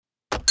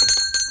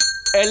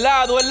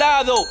Helado,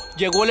 helado,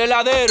 llegó el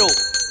heladero.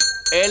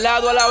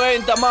 Helado a la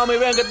venta, mami,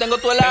 ven que tengo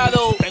tu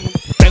helado.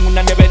 Tengo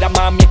una nevera,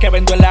 mami, que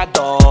vendo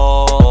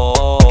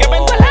helado. ¿Que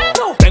vendo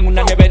helado? Tengo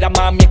una nevera,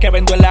 mami, que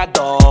vendo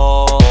helado.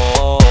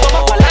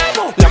 Toma tu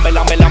helado. Lambe,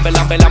 lambe, lambe,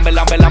 lambe, lambe,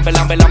 lambe, lambe,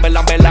 lambe, lambe,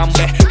 lambe,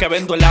 lambe, que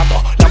vendo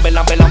helado. Lambe,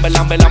 lambe, lambe,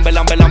 lambe, lambe,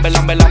 lambe, lambe,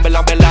 lambe, lambe,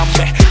 lambe,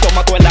 lambe.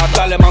 Toma tu helado,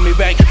 dale, mami,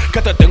 ven,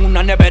 que te tengo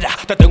una nevera.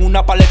 Te tengo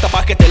una paleta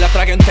para que te la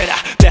trague entera.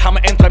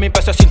 Déjame entrar mi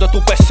pececito,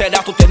 tu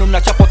pecera. Tú tienes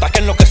una chapota que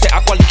enloquece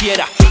a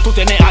cualquiera. Tú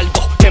tienes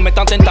algo que me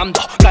están tentando.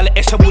 Dale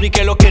ese booty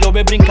que lo quiero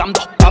ver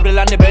brincando. Abre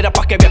la nevera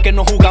pa' que veas que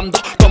no jugando.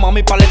 Toma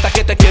mi paleta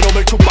que te quiero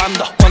ver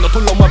chupando. Cuando tú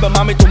lo mueves,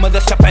 mami, tú me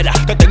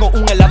desesperas. Te tengo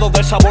un helado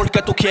del sabor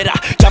que tú quieras.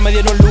 Ya me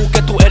dieron luz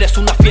que tú eres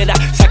una fiera.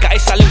 Saca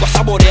esa lengua,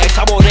 saborea y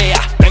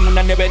saborea. Tengo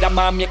una nevera,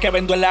 mami, que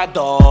vendo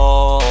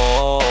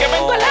helado. ¿Que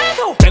vendo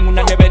helado? Tengo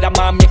una nevera,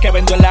 mami, que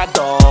vendo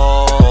helado.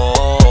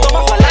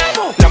 Toma tu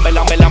helado. Lambe,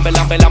 lambe, lambe,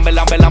 lambe, lambe,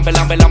 lambe, lambe,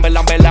 lambe, lambe,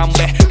 lambe,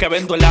 lambe, que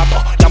vendo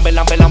helado. Lambe,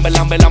 lambe, lambe,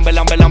 lambe, lambe,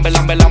 lambe, lambe,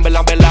 lambe, lambe,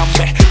 lambe,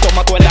 lambe.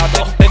 Toma tu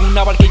helado. Tengo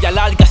una barquilla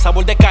larga,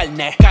 sabor de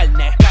carne,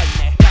 carne,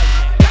 carne,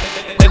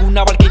 carne. Tengo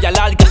una barquilla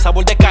larga,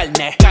 sabor de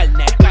carne,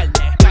 carne, carne,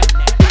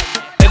 carne.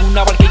 Tengo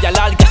una barquilla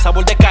larga,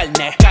 sabor de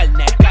carne,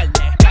 carne,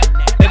 carne,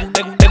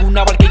 carne. Tengo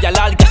una barquilla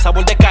larga,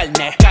 sabor de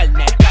carne,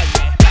 carne, carne.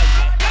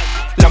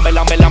 Lambe,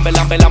 lambe, lambe,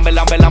 lambe, lambe,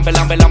 lambe, lambe,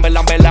 lambe, lambe,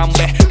 lambe,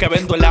 lambe, que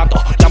vendo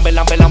helado. Lambe,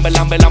 lambe, lambe,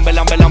 lambe, lambe,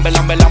 lambe, lambe,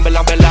 lambe, lambe,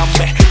 lambe,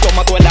 lambe.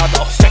 Toma tu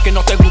helado. Sé que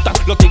no te gustan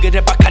los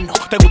tigres bacanos.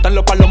 Te gustan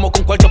los palomos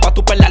con cuarto pa'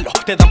 tu pelarlo.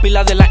 Te dan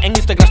pila de la en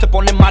Instagram, se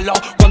pone malo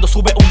cuando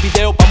sube un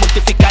video pa'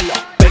 multiplicarlo.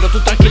 Pero tú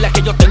tranquila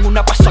que yo tengo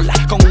una pasola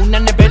con una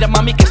nevera,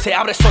 mami, que se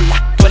abre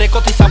sola. Tú eres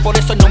cotiza, por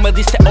eso no me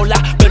dice hola.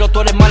 Pero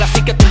tú eres mala,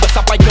 así que tú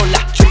esa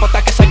payola. Chupa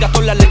hasta que salga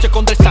toda la leche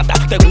condensada.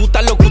 Te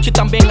gustan los Gucci,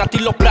 también a ti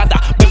los Prada.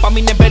 Ven pa'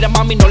 mi nevera,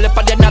 mami, no le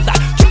pares nada.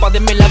 Chupa de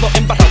mi helado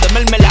embarrado de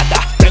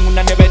mermelada. Tengo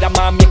una nevera,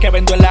 mami, que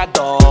vendo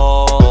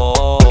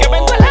helado. ¿Que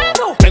vendo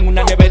helado? Tengo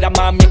una nevera,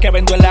 mami, que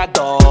vendo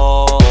helado.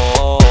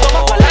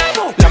 Toma tu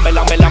helado. Lambe,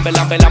 lambe, lambe,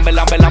 lambe, lambe,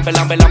 lambe, lambe,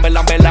 lambe, lambe,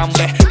 lambe,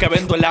 lambe, que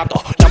vendo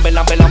helado. Lambe,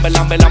 lambe, lambe,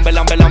 lambe, lambe,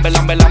 lambe, lambe,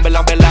 lambe, lambe,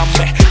 lambe,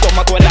 lambe.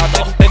 Toma tu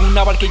helado. Tengo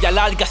una barquilla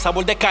larga,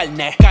 sabor de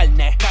carne,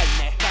 carne,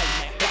 carne,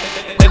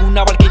 carne. Tengo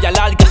una barquilla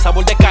larga,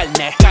 sabor de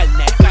carne,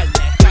 carne, carne,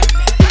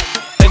 carne.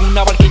 Tengo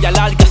una barquilla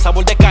larga,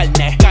 sabor de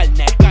carne,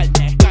 carne,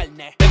 carne,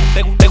 carne.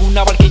 Tengo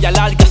una barquilla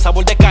larga,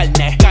 sabor de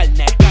carne,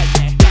 carne,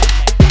 carne, carne.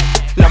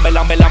 Lambe,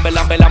 lambe, lambe,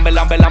 lambe, lambe,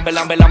 lambe, lambe,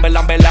 lambe, lambe,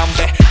 lambe,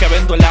 lambe, que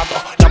vendo helado.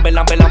 Lambe,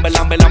 lambe, lambe,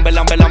 lambe, lambe,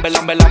 lambe, lambe,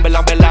 lambe, lambe,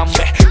 lambe,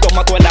 lambe.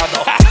 Toma tu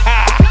helado.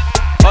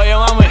 Oye,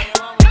 mami,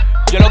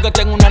 yo lo que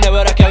tengo una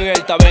nevera que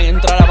abierta. Ven,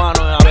 entra la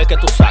mano a ver qué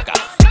tú sacas.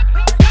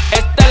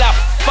 Esta es la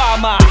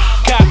Fama,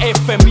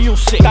 KF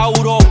Music,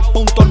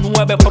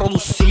 Tauro.9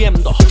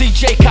 produciendo,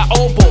 DJ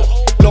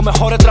Kaobo, los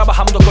mejores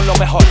trabajando con lo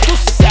mejor. Tú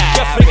sabes,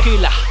 Jeffrey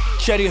Killa,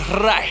 Cherry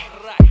Ray,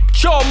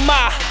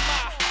 Choma,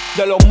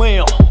 de lo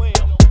mío,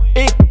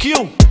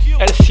 EQ,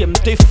 el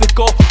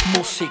científico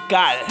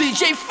musical,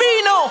 DJ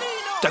Fino.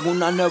 Tengo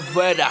una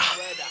nevera